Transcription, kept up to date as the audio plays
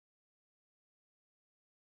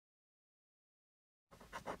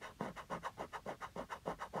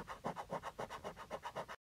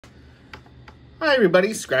Hi everybody,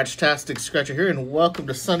 Scratchtastic Scratcher here, and welcome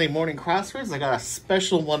to Sunday Morning Crosswords. I got a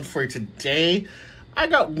special one for you today. I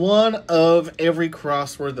got one of every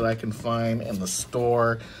crossword that I can find in the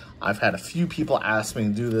store. I've had a few people ask me to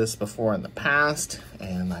do this before in the past,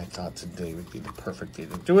 and I thought today would be the perfect day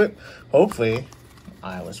to do it. Hopefully,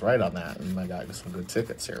 I was right on that, and I got some good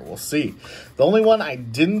tickets here. We'll see. The only one I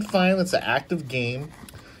didn't find that's an active game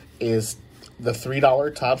is the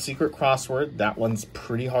 $3 top secret crossword. That one's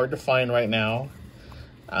pretty hard to find right now.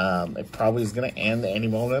 It probably is going to end any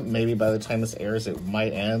moment. Maybe by the time this airs, it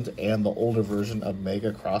might end. And the older version of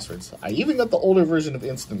Mega Crosswords. I even got the older version of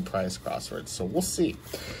Instant Prize Crosswords, so we'll see.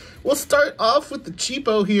 We'll start off with the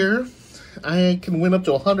cheapo here. I can win up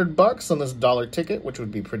to $100 on this dollar ticket, which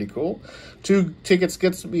would be pretty cool. 2 tickets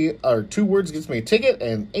gets me, or 2 words gets me a ticket,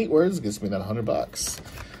 and 8 words gets me that $100.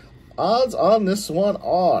 Odds on this one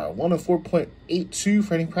are 1 in 4.82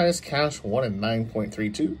 for any prize, cash 1 in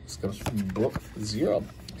 9.32. This comes from book 0.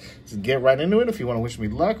 So get right into it. If you want to wish me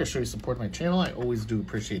luck or show your support my channel, I always do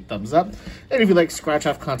appreciate thumbs up. And if you like scratch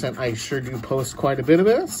off content, I sure do post quite a bit of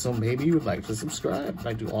it. So maybe you would like to subscribe.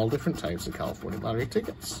 I do all different types of California lottery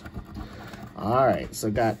tickets. All right, so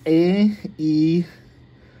got A, E,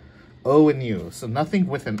 O, and U. So nothing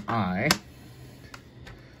with an I.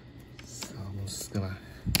 So I'm just gonna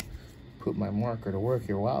put my marker to work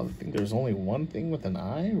here. Wow, I think there's only one thing with an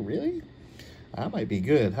I? Really? That might be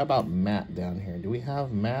good. How about Matt down here? Do we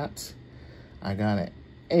have Matt? I got an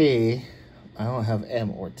A. I don't have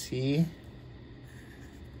M or T.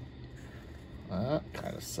 That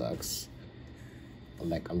kind of sucks.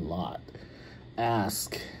 Like a lot.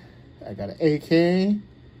 Ask. I got an AK.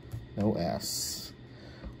 No S.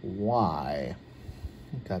 Y.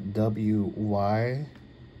 Got W, Y.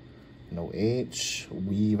 No H.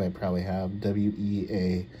 Weave, I probably have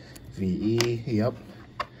W-E-A-V-E. Yep.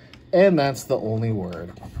 And that's the only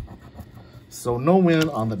word. So no win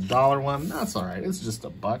on the dollar one. That's all right. It's just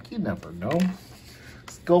 $1. You never know.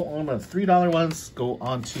 Let's go on to $3 ones. Go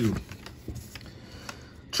on to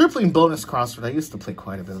tripling bonus crossword. I used to play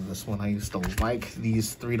quite a bit of this one. I used to like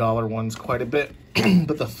these $3 ones quite a bit.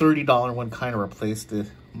 But the $30 one kind of replaced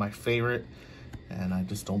my favorite. And I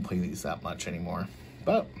just don't play these that much anymore.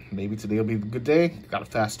 But maybe today will be a good day. Got a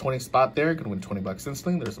fast 20 spot there. Gonna win $20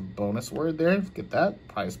 instantly. There's a bonus word there. Get that.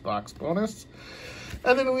 Prize box bonus.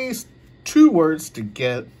 And then at least 2 words to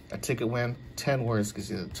get a ticket win. 10 words gives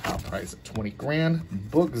you the top prize at 20 grand.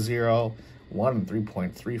 Book 0. 1 in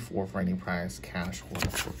 3.34 for any prize. Cash 1 in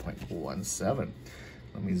 4.17.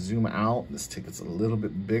 Let me zoom out. This ticket's a little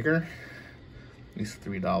bit bigger. These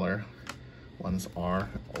 $3 ones are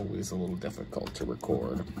always a little difficult to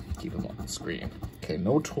record. Keep them on the screen. Okay,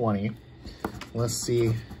 no 20. Let's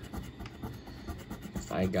see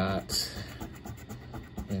if I got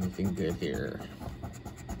anything good here.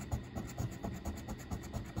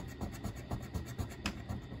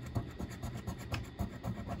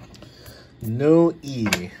 No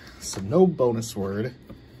E, so no bonus word.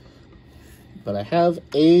 But I have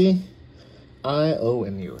A, I, O,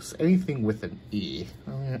 and U. So anything with an E.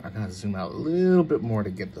 I'm going to zoom out a little bit more to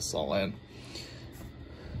get this all in.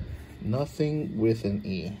 Nothing with an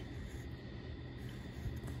E.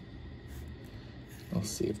 Let's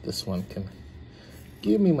see if this one can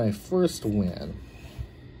give me my first win.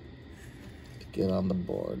 To get on the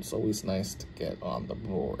board. It's always nice to get on the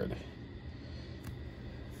board.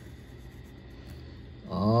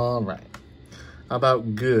 All right. How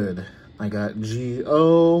about good? I got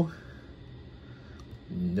G-O.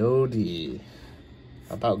 No D.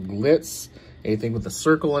 How about glitz? Anything with a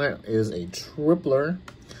circle in it is a tripler.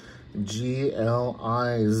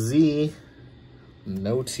 G-L-I-Z.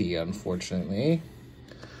 No T, unfortunately.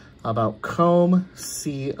 How about comb?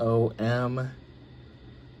 C-O-M.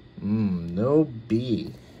 No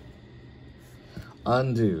B.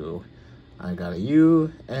 Undo. I got a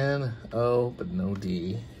U, N, O, but no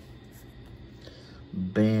D.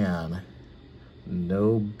 Ban.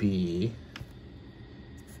 No B.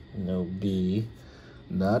 No B.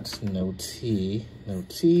 Nut, no T, no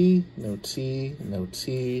T, no T, no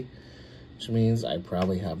T, which means I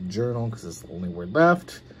probably have journal because it's the only word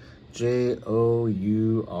left. J-O-U-R-N-A-L.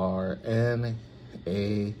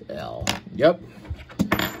 Yep.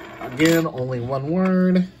 Again, only one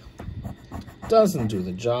word. Doesn't do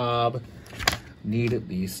the job. Need at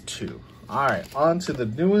least 2. All right, on to the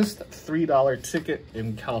newest $3 ticket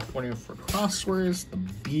in California for crosswords, the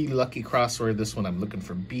B Lucky Crossword. This one I'm looking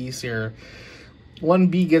for B's here. 1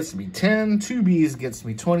 B gets me 10, 2 B's gets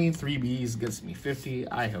me 20, 3 B's gets me 50.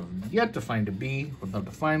 I have yet to find a B. Would love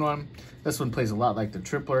to find one. This one plays a lot like the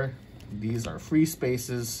tripler. These are free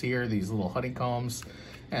spaces here, these little honeycombs,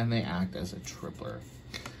 and they act as a tripler.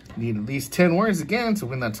 Need at least 10 words again to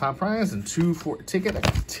win that top prize, and 2 for ticket. I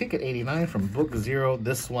got ticket 89 from Book 0.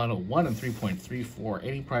 This one, 1 in 3.34.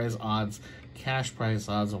 Any prize odds, cash prize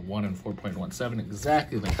odds of 1 in 4.17.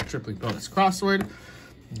 Exactly like the tripling bonus crossword.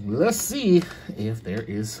 Let's see if there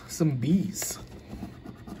is some B's.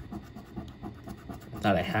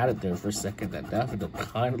 Thought I had it there for a second. That definitely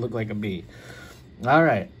kind of looked like a B. All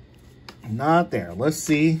right, not there. Let's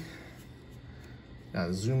see.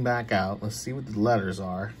 Gotta zoom back out. Let's see what the letters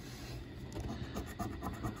are.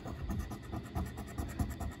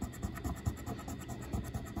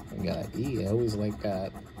 We got an E. I always like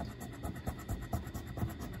that.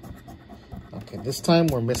 Okay, this time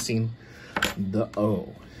we're missing the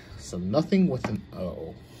O. So nothing with an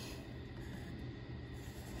O.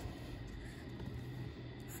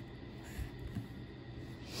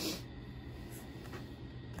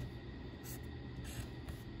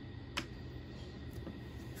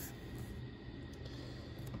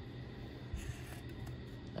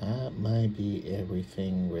 That might be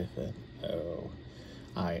everything with an O.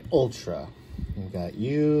 All right, Ultra. We got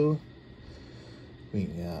U. We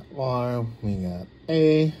got R. We got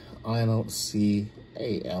A. I don't see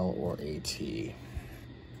A, L, or A, T.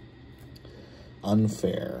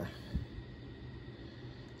 Unfair.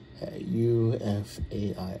 U, F,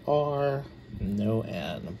 A, I, R. No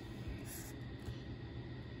N.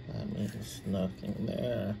 That means nothing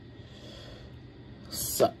there.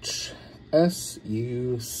 Such.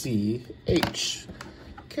 S-U-C-H.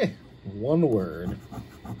 Okay, one word.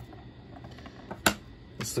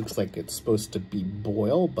 This looks like it's supposed to be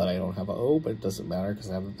boil, but I don't have an O, but it doesn't matter because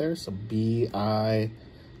I have it there. So B-I,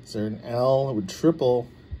 is there an L? It would triple.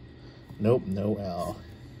 Nope, no L.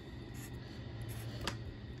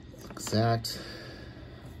 Exact.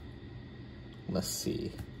 Let's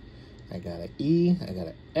see. I got an E, I got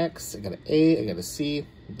an X, I got an A, I got a C.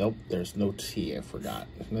 Nope, there's no T, I forgot.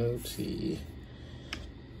 No T.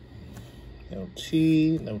 No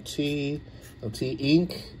T, no T, no T.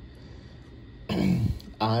 Ink.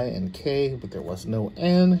 I and K, but there was no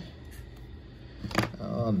N.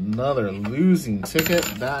 Another losing ticket.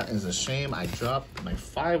 That is a shame. I dropped my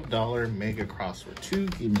 $5 Mega Crossword 2.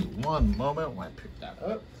 Give me one moment while I pick that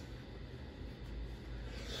up.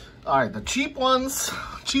 All right, the cheap ones,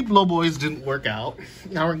 cheap low boys didn't work out.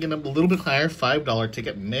 Now we're getting a little bit higher, $5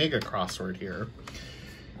 ticket Mega Crossword here.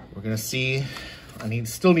 We're gonna see,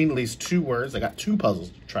 still need at least 2 words. I got 2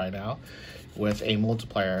 puzzles to try now with a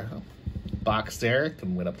multiplier box there.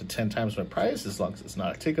 Can win up to 10 times my price as long as it's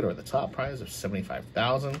not a ticket or the top prize of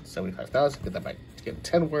 75,000. 75,000, get that by get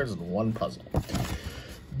 10 words in 1 puzzle.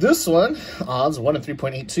 This one, odds 1 in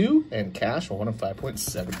 3.82 and cash 1 in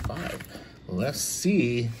 5.75. Let's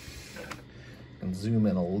see. And zoom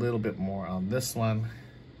in a little bit more on this one,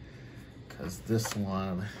 because this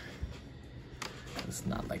one is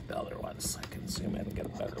not like the other ones. I can zoom in and get a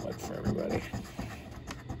better look for everybody.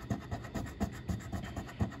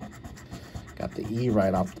 Got the E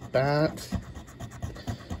right off the bat,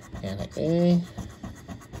 and an A,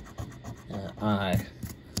 and an I.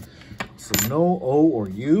 So no O or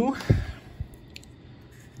U.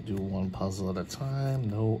 Do 1 puzzle at a time.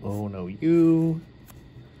 No O, no U.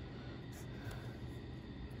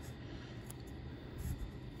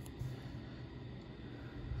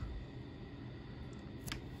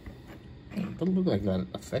 It doesn't look like that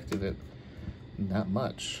affected it that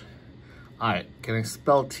much. All right, can I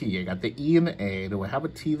spell T? I got the E and the A. Do I have a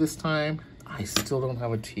T this time? I still don't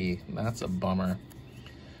have a T. That's a bummer.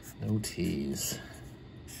 No T's.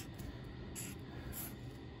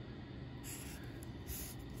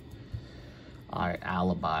 All right,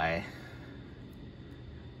 alibi.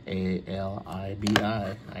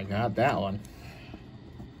 A-L-I-B-I. I got that one.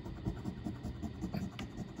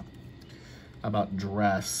 How about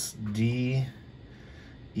dress? D,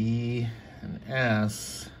 E, and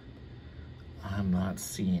S. I'm not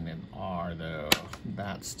seeing an R though.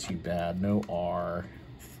 That's too bad. No R.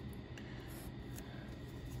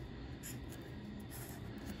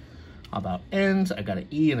 How about N's? I got an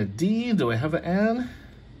E and a D. Do I have an N?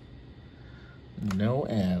 No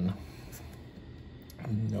N.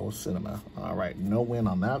 No cinema. All right, no win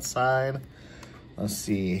on that side. Let's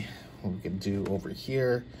see what we can do over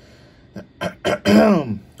here.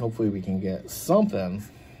 Hopefully we can get something.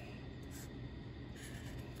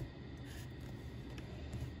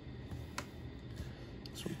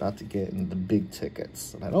 So we're about to get in the big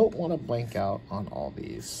tickets. And I don't want to blank out on all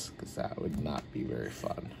these because that would not be very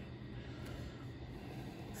fun.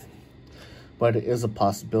 But it is a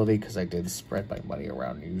possibility because I did spread my money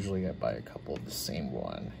around. Usually I buy a couple of the same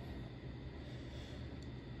one.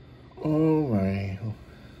 All right,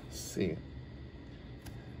 let's see.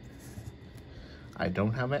 I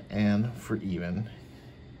don't have an N for even.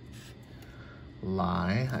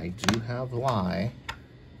 Lie, I do have lie.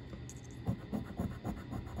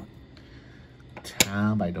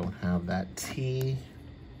 Tab, I don't have that T.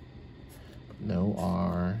 No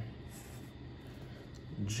R.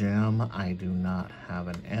 Gem, I do not have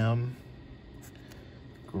an M.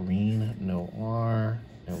 Green, no R.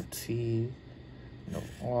 No T. No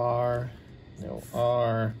R. No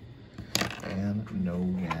R. And no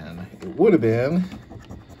N. It would have been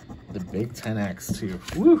the big 10X too.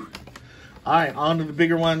 Woo! All right, on to the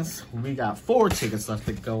bigger ones. We got 4 tickets left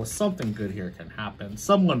to go. Something good here can happen.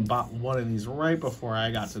 Someone bought one of these right before I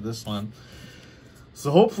got to this one. So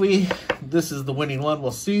hopefully this is the winning one.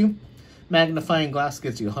 We'll see. Magnifying glass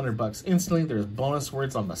gets you $100 instantly. There's bonus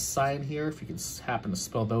words on the side here if you can happen to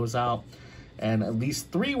spell those out. And at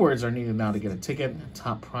least 3 words are needed now to get a ticket.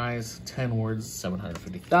 Top prize, 10 words,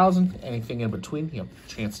 $750,000. Anything in between, you have a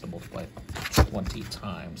chance to multiply 20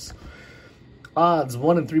 times. Odds,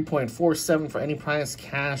 1 in 3.47 for any prize.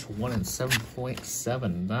 Cash, 1 in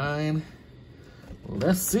 7.79.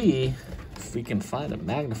 Let's see if we can find a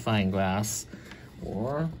magnifying glass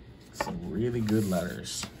or some really good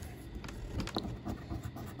letters.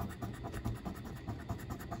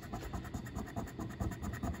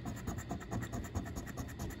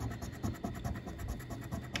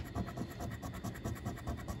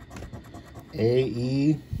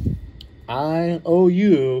 A-E-I-O-U.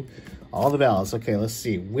 All the vowels. Okay, let's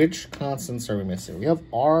see. Which consonants are we missing? We have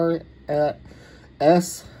R,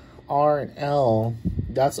 S, R, and L.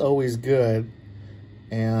 That's always good.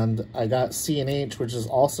 And I got C and H, which is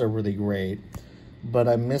also really great. But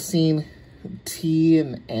I'm missing T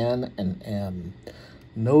and N and M.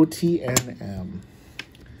 No T, N, M.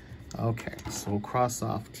 Okay, so we'll cross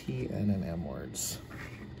off T, N, and M words.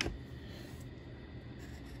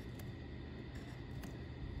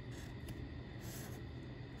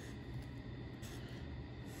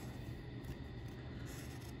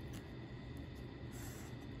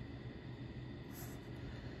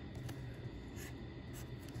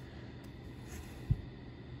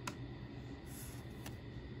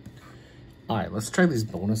 All right, let's try these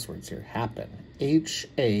bonus words here. Happen.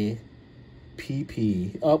 H-A-P-P.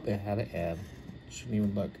 Oh, it had an N. Shouldn't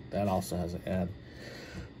even look. That also has an N.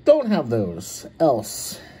 Don't have those.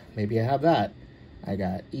 Else. Maybe I have that. I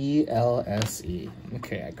got E-L-S-E.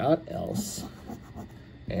 Okay, I got else.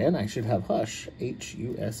 And I should have hush.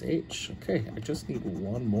 H-U-S-H. Okay, I just need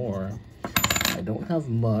one more. I don't have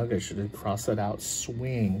mug. I should have crossed that out.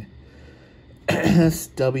 Swing.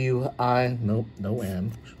 S-W-I. Nope, no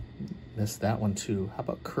N. Missed that one too. How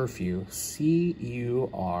about curfew?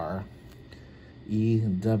 C-U-R-E-W.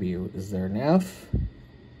 Is there an F?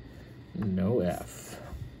 No F.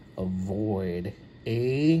 Avoid.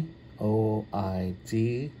 A-O-I-D.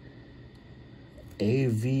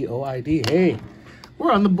 A-V-O-I-D. Hey,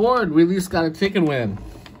 we're on the board. We at least got a ticket win.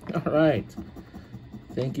 All right.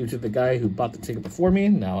 Thank you to the guy who bought the ticket before me.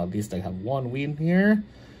 Now at least I have one win here.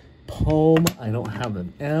 Poem. I don't have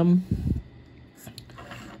an M.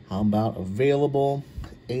 How about available?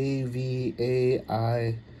 A-V-A-I-B-L-E.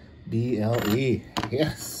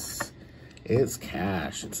 Yes, it's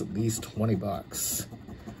cash. It's at least 20 bucks.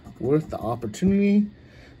 Worth the opportunity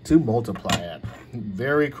to multiply it.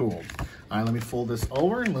 Very cool. All right, let me fold this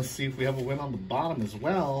over and let's see if we have a win on the bottom as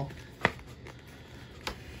well.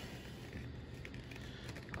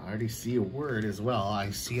 I already see a word as well.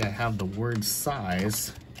 I see I have the word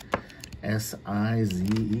size.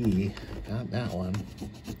 S-I-Z-E. Got that one.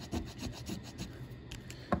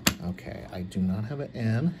 Okay, I do not have an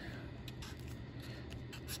N.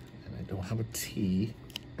 And I don't have a T.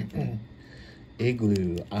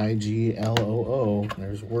 Igloo. I-G-L-O-O.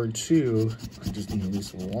 There's word 2. I just need at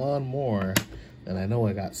least one more. And I know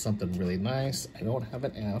I got something really nice. I don't have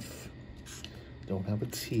an F. Don't have a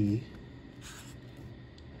T.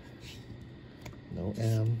 No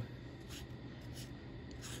M.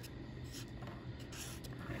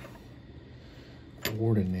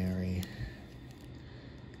 Ordinary.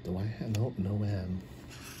 Do I have no N?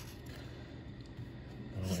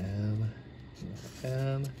 No N. No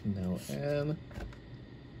N. No N.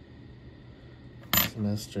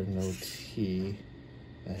 Semester, no T.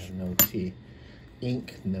 I have no T.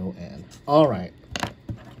 Ink, no N. All right.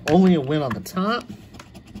 Only a win on the top.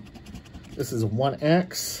 This is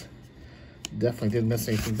 1X. Definitely didn't miss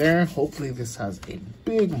anything there. Hopefully this has a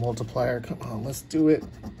big multiplier. Come on, let's do it.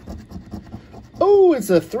 Oh, it's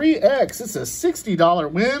a 3X. It's a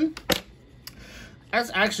 $60 win. That's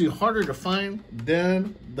actually harder to find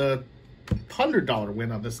than the $100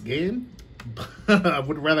 win on this game. I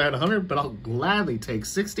would rather have 100, but I'll gladly take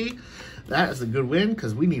 60. That is a good win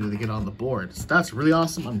because we needed to get on the board. So that's really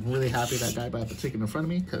awesome. I'm really happy that guy bought the ticket in front of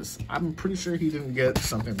me because I'm pretty sure he didn't get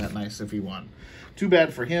something that nice if he won. Too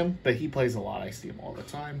bad for him, but he plays a lot. I see him all the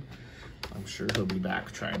time. I'm sure he'll be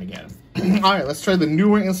back trying again. All right, let's try the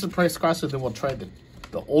newer instant price crossword. Then we'll try the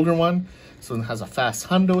older one. So it has a fast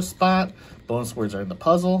hundo spot. Bonus words are in the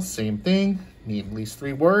puzzle. Same thing. Need at least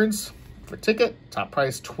 3 words for ticket. Top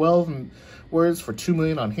price 12 words for 2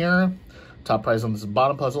 million on here. Top prize on this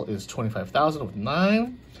bottom puzzle is 25,000 with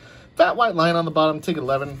 9. Fat white line on the bottom, ticket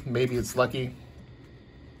 11. Maybe it's lucky.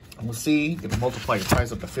 We'll see. You can multiply your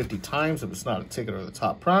prize up to 50 times if it's not a ticket or the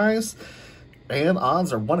top prize. And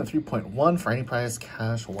odds are 1 in 3.1 for any prize.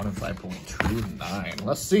 Cash 1 in 5.29.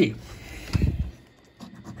 Let's see.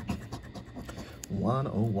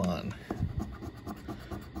 101.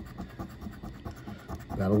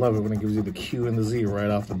 Gotta love it when it gives you the Q and the Z right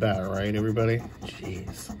off the bat, right, everybody?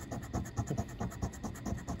 Jeez.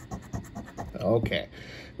 Okay.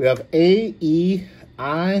 We have A, E,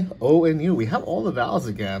 I, O, and U. We have all the vowels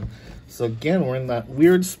again. So again, we're in that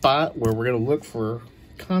weird spot where we're going to look for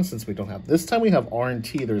consonants we don't have. This time we have R and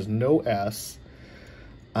T. There's no S.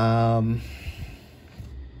 I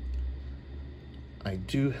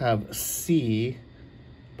do have C,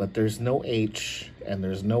 but there's no H, and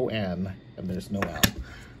there's no N, and there's no L.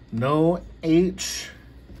 No H,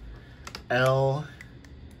 L,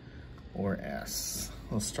 or S.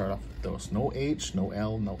 Let's start off with those. No H, no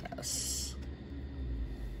L, no S.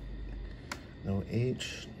 No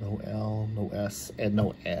H, no L, no S, and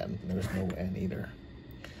no N. There's no N either.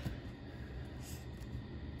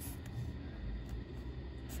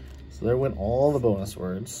 So there went all the bonus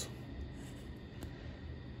words.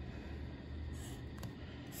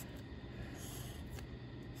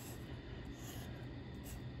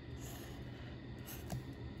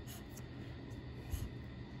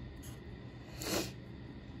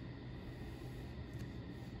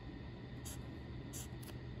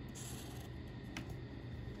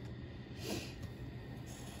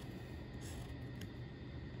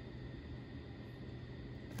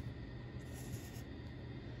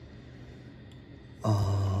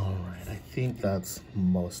 All right, I think that's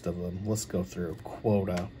most of them. Let's go through.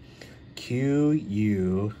 Quota.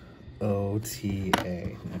 Q-U-O-T-A.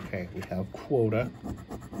 Okay, we have quota.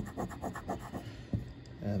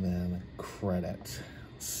 And then credit.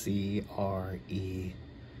 C-R-E-I-T.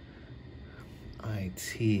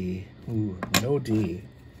 Ooh, no D.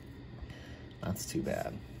 That's too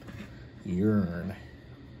bad. Yearn.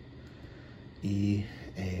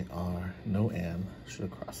 E-A-R. No N. Should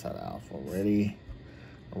have crossed that out already.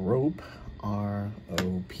 Rope.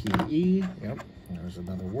 R-O-P-E. Yep, there's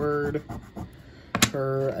another word.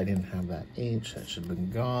 Her. I didn't have that H. That should have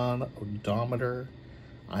been gone. Odometer.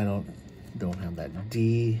 I don't have that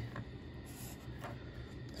D.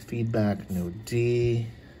 Feedback. No D.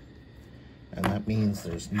 And that means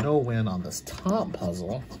there's no win on this top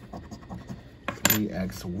puzzle.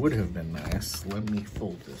 3X would have been nice. Let me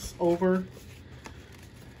fold this over.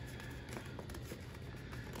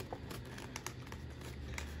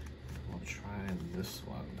 We'll try this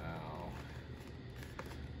one now.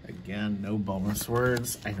 Again, no bonus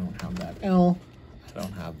words. I don't have that L. I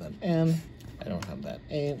don't have that N. I don't have that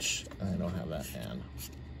H. And I don't have that N.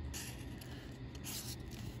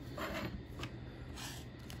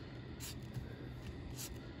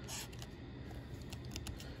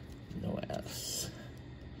 No S.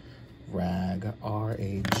 Rag,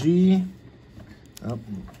 R-A-G. Oh,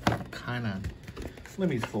 kind of, let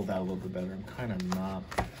me fold that a little bit better. I'm kind of not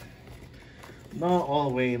all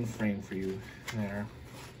the way in frame for you there.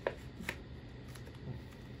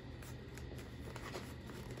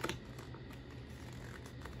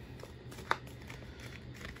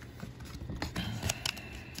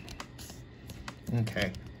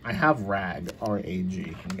 Okay, I have rag,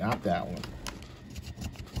 R-A-G. Got that one.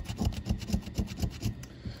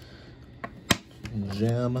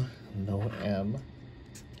 Gem, no M.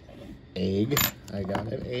 Egg, I got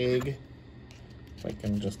an egg. If I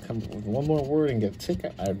can just come up with one more word and get a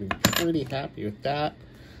ticket, I'd be pretty happy with that.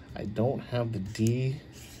 I don't have the D.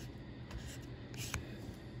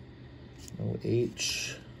 No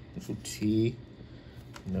H, no T,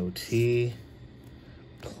 no T.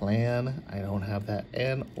 Plan, I don't have that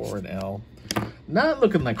N or an L. Not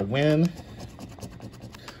looking like a win.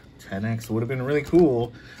 10X would have been really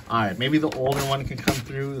cool. All right, maybe the older one can come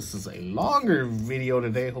through. This is a longer video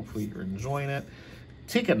today. Hopefully you're enjoying it.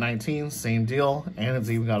 Ticket 19, same deal. And it's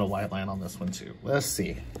even got a white line on this one too. Let's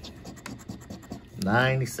see.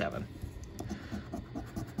 97.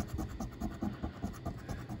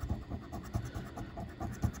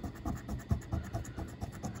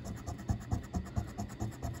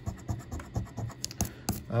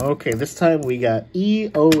 Okay, this time we got E,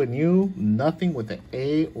 O, and U. Nothing with an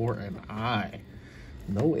A or an I.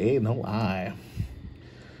 No A, no I.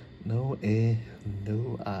 No A,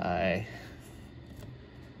 no I.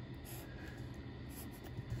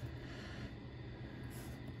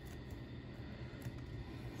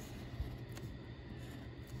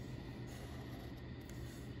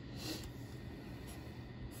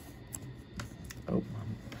 Oh,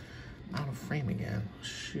 I'm out of frame again.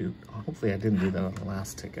 Shoot. Hopefully I didn't do that on the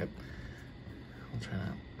last ticket. I'll try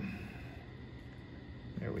that.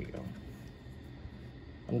 There we go.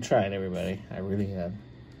 I'm trying, everybody. I really had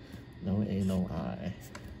no A, no I.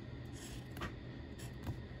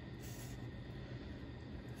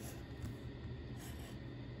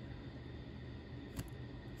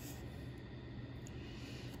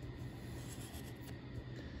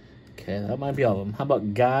 Okay, that might be all of them. How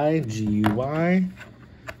about guy, G-U-Y?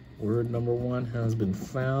 Word number 1 has been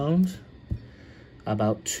found.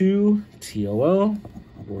 About two, T-O-O.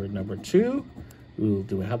 Word number 2. Ooh,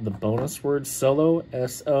 do we have the bonus word? Solo,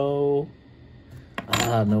 S-O.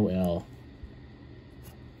 Ah, no L.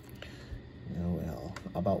 No L.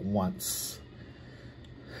 About once.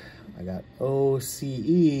 I got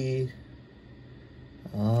O-C-E.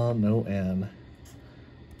 No N.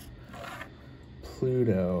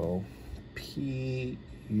 Pluto, P-U-T-O,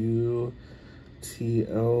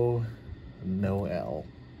 no L.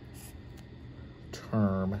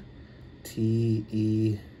 Term,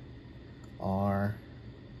 T-E-R,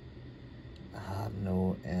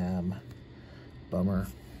 no M. Bummer.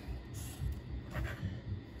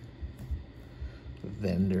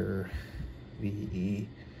 Vendor, V-E-D-O-R,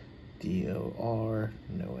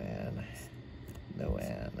 no N, no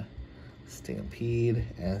N. Stampede,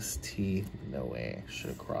 S-T, no A. Should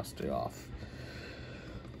have crossed it off.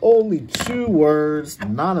 Only 2 words,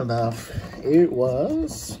 not enough. It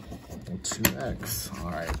was 2X.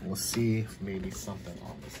 All right, let's see if maybe something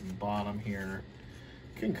on this bottom here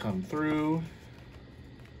can come through.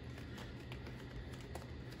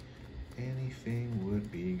 Anything would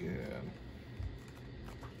be good.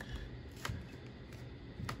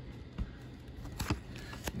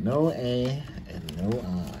 No A and no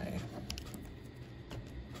I.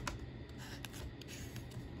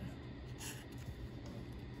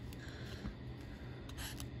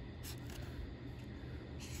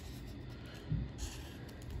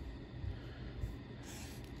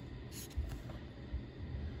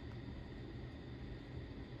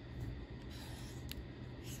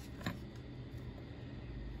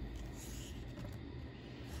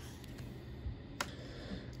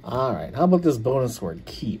 All right, how about this bonus word,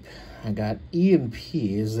 keep? I got E and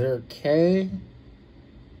P. Is there a K?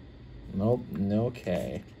 Nope, no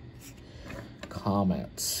K.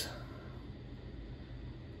 Comment.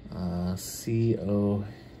 C-O-T,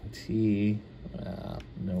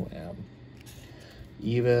 no M.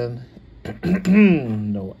 Even,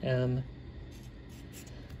 no N.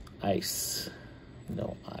 Ice,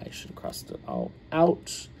 no I. Should cross it out.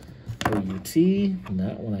 Out, O-U-T,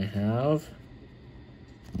 that one I have.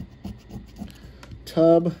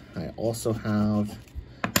 Tub, I also have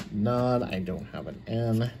none. I don't have an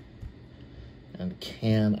N. And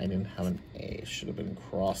can, I didn't have an A. Should have been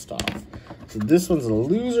crossed off. So this one's a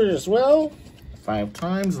loser as well. 5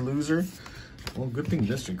 times loser. Well, good thing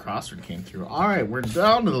District Crossword came through. All right, we're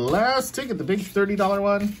down to the last ticket, the big $30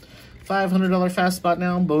 one. $500 fast spot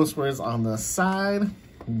now. Bonus words on the side.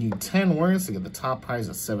 You need 10 words to get the top prize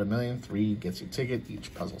of $7 million. 3 gets your ticket.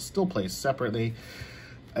 Each puzzle still plays separately.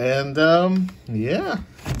 And yeah,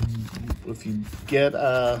 if you get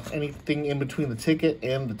anything in between the ticket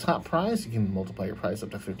and the top prize, you can multiply your prize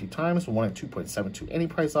up to 50 times. 1 at 2.72 any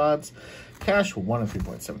price odds. Cash 1 at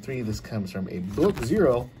 3.73. This comes from a book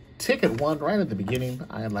 0, ticket 1 right at the beginning.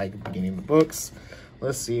 I like beginning the books.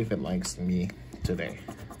 Let's see if it likes me today.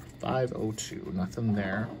 502, nothing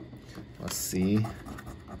there. Let's see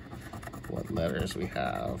what letters we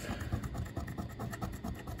have.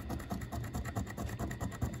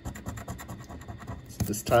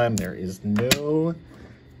 This time there is no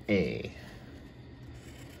A.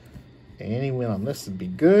 Any win on this would be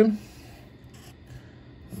good.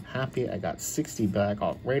 I'm happy I got 60 back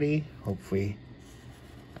already. Hopefully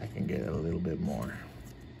I can get a little bit more.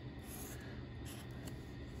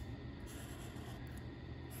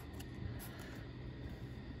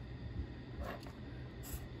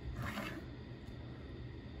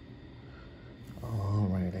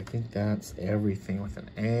 I think that's everything with an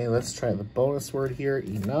A. Let's try the bonus word here.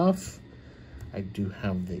 Enough. I do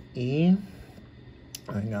have the E.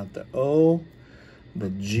 I got the O, the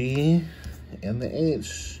G, and the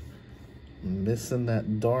H. I'm missing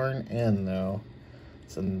that darn N though.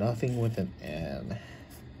 So nothing with an N.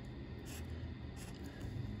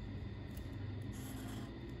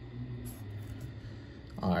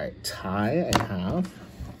 All right, tie I have.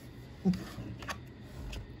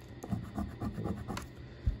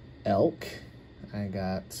 Elk, I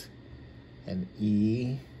got an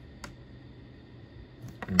E,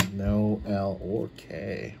 no L or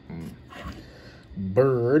K.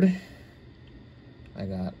 Bird, I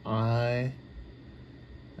got I,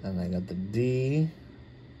 and I got the D.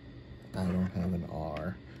 I don't have an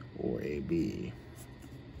R or a B.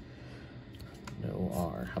 No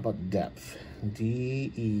R. How about depth?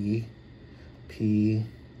 D-E-P-T-H.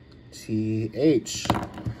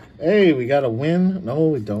 Hey, we got a win. No,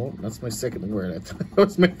 we don't. That's my second word. That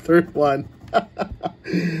was my third one.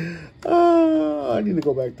 Oh, I need to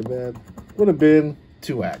go back to bed. Would have been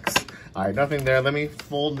 2x. All right, nothing there. Let me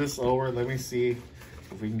fold this over. Let me see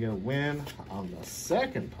if we can get a win on the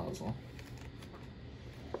second puzzle.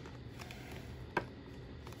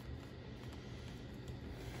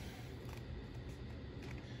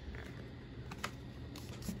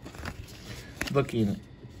 Looking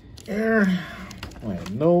here. I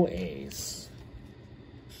have no A's.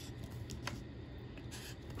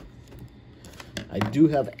 I do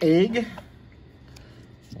have egg.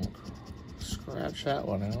 Scratch that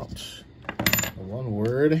one out. One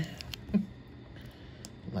word.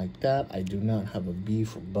 Like that. I do not have a B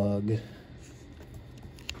for bug.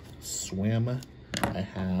 Swim. I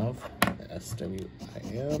have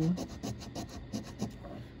S-W-I-M.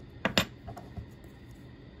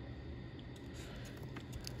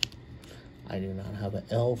 I do not have an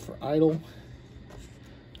L for idle.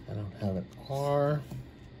 I don't have an R.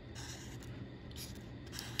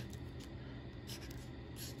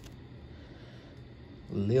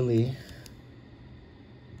 Lily.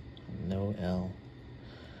 No L.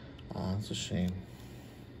 Ah, that's a shame.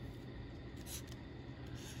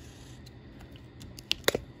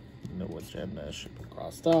 No agenda. Should be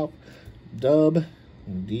crossed off. Dub.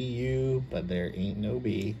 D-U. But there ain't no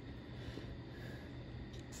B.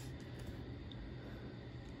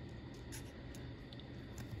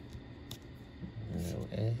 No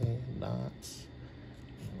A, not,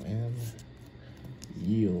 no M,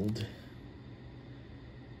 yield,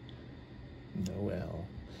 no L,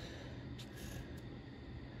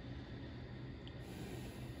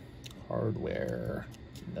 hardware,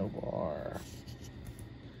 no R,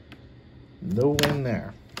 no win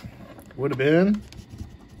there. Would have been,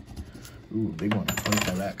 ooh, big one,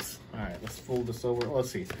 25x. All right, let's fold this over.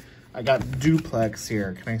 Let's see, I got duplex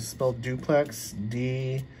here. Can I spell duplex?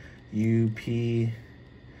 D, U, P,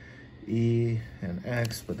 E, and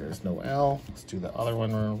X, but there's no L. Let's do the other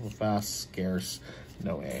one real fast. Scarce,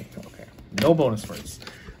 no A. Okay, no bonus words.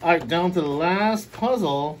 All right, down to the last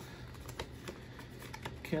puzzle.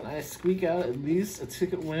 Can I squeak out at least a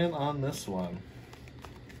ticket win on this one?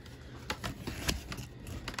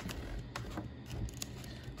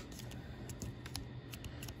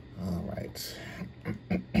 All right.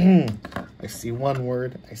 I see one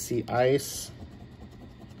word. I see ice.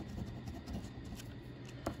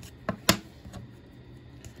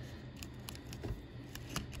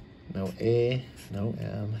 No A, no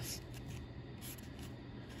M.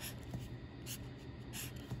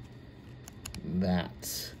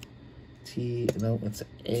 That. T, no, it's an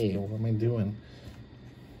A. What am I doing?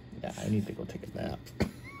 Yeah, I need to go take a nap.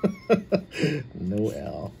 No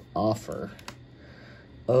L. Offer.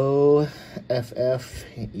 O, F, F,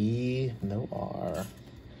 E, no R.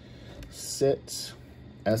 Sit.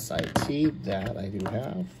 S-I-T, that I do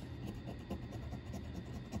have.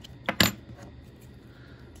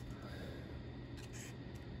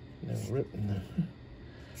 No rip, no.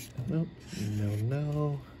 Nope,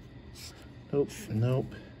 no. Nope,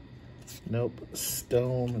 nope. Nope,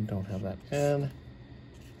 stone, don't have that N.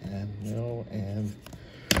 And no, and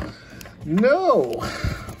no.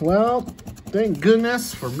 Well, thank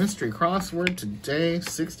goodness for Mystery Crossword today.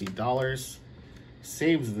 $60.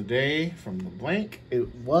 Saves the day from the blank.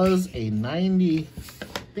 It was a 90, I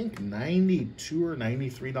think 92 or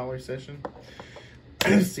 $93 session.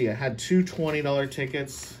 Let's see, I had two $20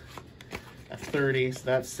 tickets at 30, so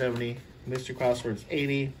that's 70. Mystery Crosswords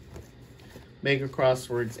 80. Mega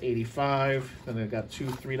Crosswords 85. Then I got two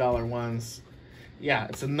 $3 ones. Yeah,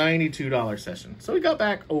 it's a $92 session. So we got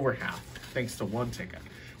back over half thanks to one ticket.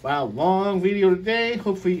 Wow, long video today.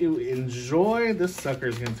 Hopefully you enjoy. This sucker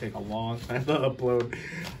is going to take a long time to upload.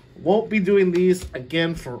 Won't be doing these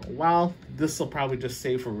again for a while. This will probably just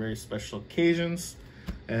save for very special occasions.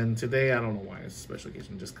 And today, I don't know why it's a special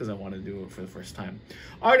occasion, just because I want to do it for the first time.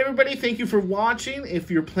 All right, everybody, thank you for watching. If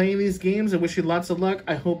you're playing these games, I wish you lots of luck.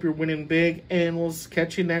 I hope you're winning big, and we'll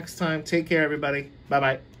catch you next time. Take care, everybody.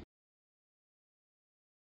 Bye-bye.